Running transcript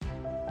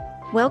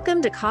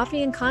Welcome to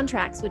Coffee and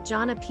Contracts with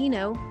John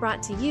Apino,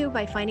 brought to you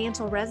by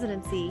Financial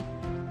Residency.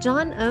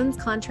 John owns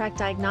Contract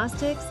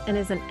Diagnostics and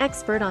is an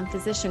expert on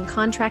physician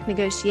contract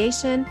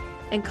negotiation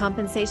and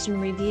compensation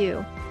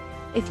review.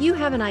 If you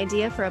have an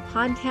idea for a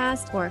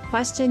podcast or a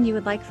question you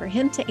would like for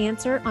him to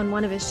answer on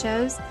one of his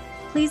shows,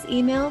 please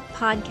email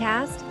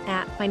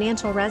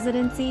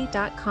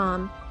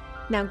podcast@financialresidency.com.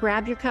 Now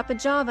grab your cup of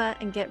Java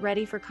and get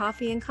ready for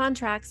Coffee and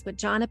Contracts with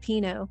John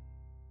Apino.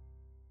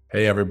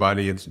 Hey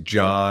everybody, it's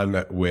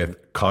John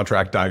with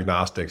Contract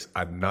Diagnostics,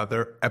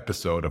 another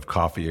episode of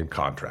Coffee and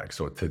Contracts.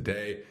 So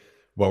today,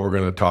 what we're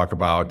going to talk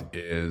about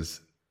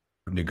is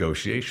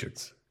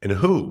negotiations and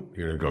who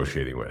you're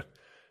negotiating with.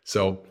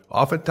 So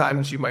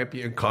oftentimes you might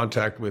be in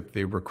contact with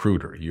the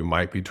recruiter. You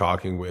might be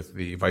talking with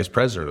the vice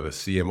president or the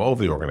CMO of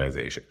the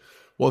organization.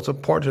 Well, it's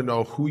important to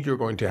know who you're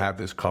going to have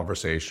this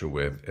conversation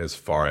with as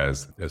far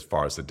as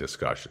the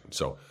discussion.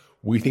 So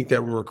we think that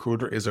a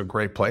recruiter is a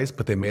great place,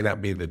 but they may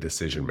not be the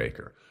decision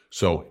maker.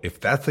 So if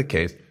that's the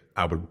case,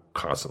 I would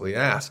constantly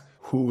ask,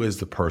 who is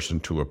the person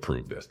to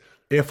approve this?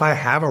 If I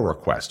have a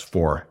request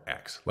for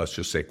X, let's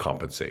just say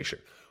compensation,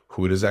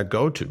 who does that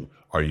go to?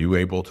 Are you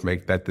able to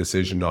make that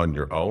decision on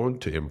your own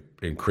to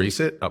increase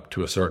it up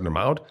to a certain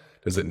amount?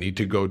 Does it need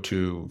to go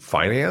to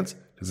finance?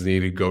 Does it need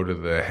to go to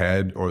the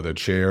head or the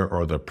chair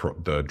or the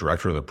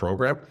director of the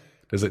program?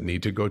 Does it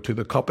need to go to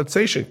the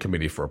compensation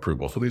committee for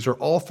approval? So these are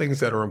all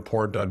things that are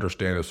important to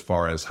understand as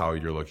far as how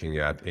you're looking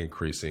at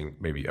increasing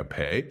maybe a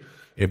pay.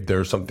 If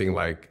there's something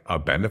like a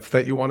benefit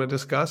that you want to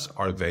discuss,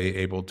 are they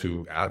able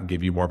to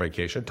give you more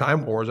vacation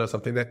time, or is that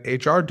something that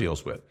HR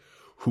deals with?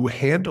 Who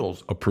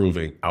handles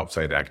approving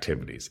outside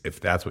activities if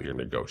that's what you're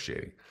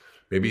negotiating?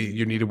 Maybe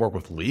you need to work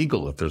with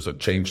legal if there's a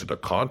change to the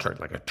contract,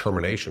 like a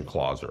termination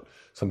clause or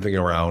something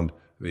around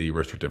the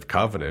restrictive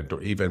covenant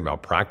or even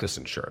malpractice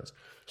insurance.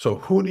 So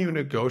who do you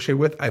negotiate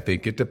with? I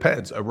think it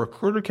depends. A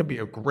recruiter can be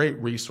a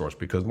great resource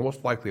because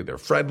most likely they're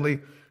friendly.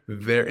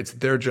 It's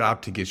their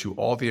job to get you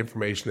all the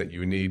information that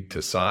you need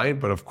to sign.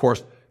 But of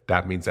course,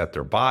 that means that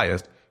they're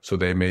biased. So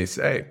they may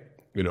say,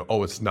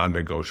 oh, it's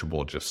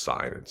non-negotiable, just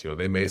sign it.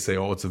 They may say,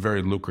 oh, it's a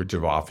very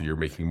lucrative offer. You're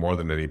making more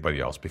than anybody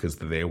else, because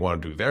they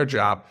want to do their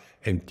job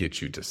and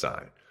get you to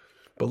sign.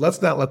 But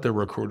let's not let the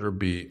recruiter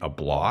be a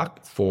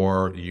block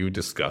for you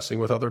discussing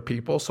with other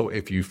people. So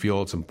if you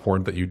feel it's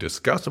important that you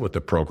discuss it with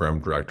the program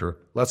director,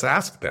 let's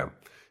ask them.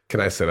 Can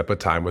I set up a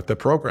time with the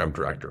program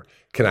director?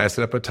 Can I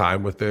set up a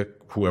time with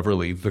whoever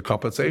leads the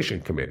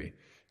compensation committee?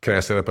 Can I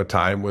set up a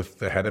time with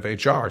the head of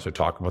HR to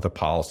talk about the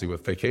policy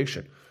with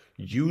vacation?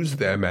 Use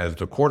them as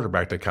the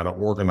quarterback to kind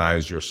of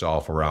organize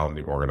yourself around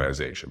the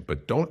organization.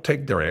 But don't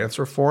take their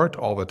answer for it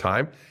all the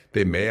time.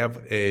 They may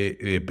have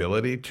the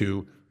ability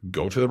to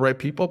go to the right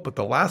people, but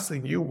the last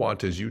thing you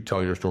want is you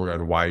tell your story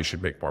on why you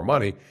should make more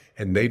money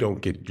and they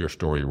don't get your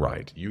story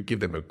right. You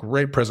give them a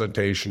great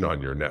presentation on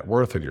your net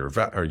worth and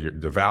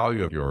the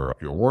value of your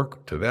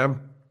work to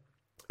them,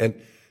 and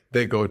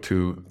they go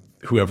to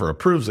whoever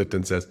approves it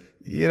and says,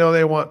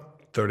 they want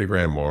 30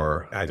 grand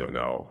more. I don't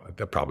know.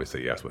 They'll probably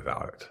say yes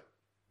without it.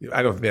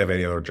 I don't think they have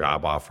any other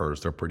job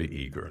offers. They're pretty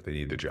eager. They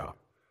need the job.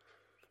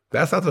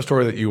 That's not the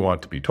story that you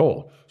want to be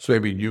told. So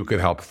maybe you could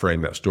help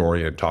frame that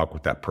story and talk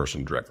with that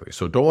person directly.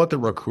 So don't let the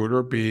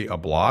recruiter be a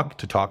block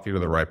to talking to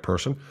the right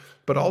person,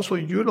 but also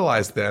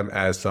utilize them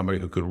as somebody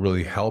who could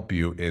really help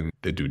you in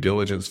the due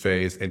diligence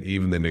phase and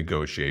even the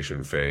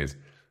negotiation phase,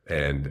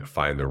 and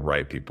find the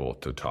right people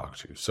to talk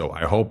to. So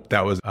I hope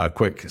that was a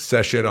quick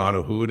session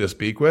on who to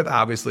speak with.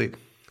 Obviously,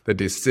 the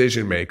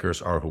decision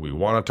makers are who we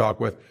want to talk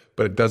with,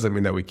 but it doesn't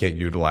mean that we can't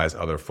utilize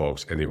other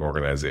folks in the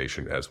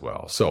organization as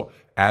well. So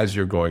as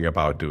you're going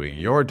about doing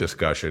your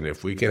discussion,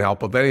 if we can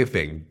help with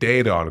anything,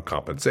 data on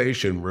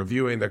compensation,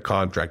 reviewing the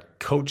contract,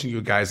 coaching you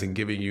guys and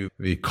giving you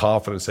the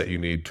confidence that you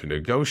need to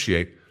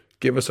negotiate,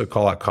 give us a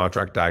call at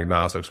Contract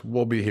Diagnostics.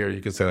 We'll be here. You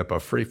can set up a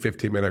free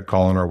 15-minute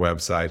call on our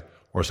website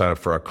or sign up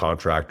for a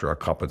contract or a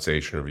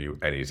compensation review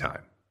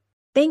anytime.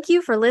 Thank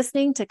you for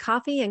listening to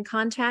Coffee and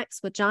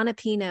Contracts with John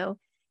Apino.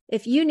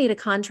 If you need a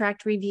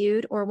contract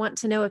reviewed or want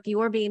to know if you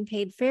are being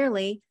paid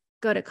fairly,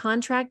 go to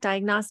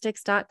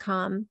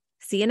contractdiagnostics.com.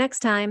 See you next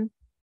time.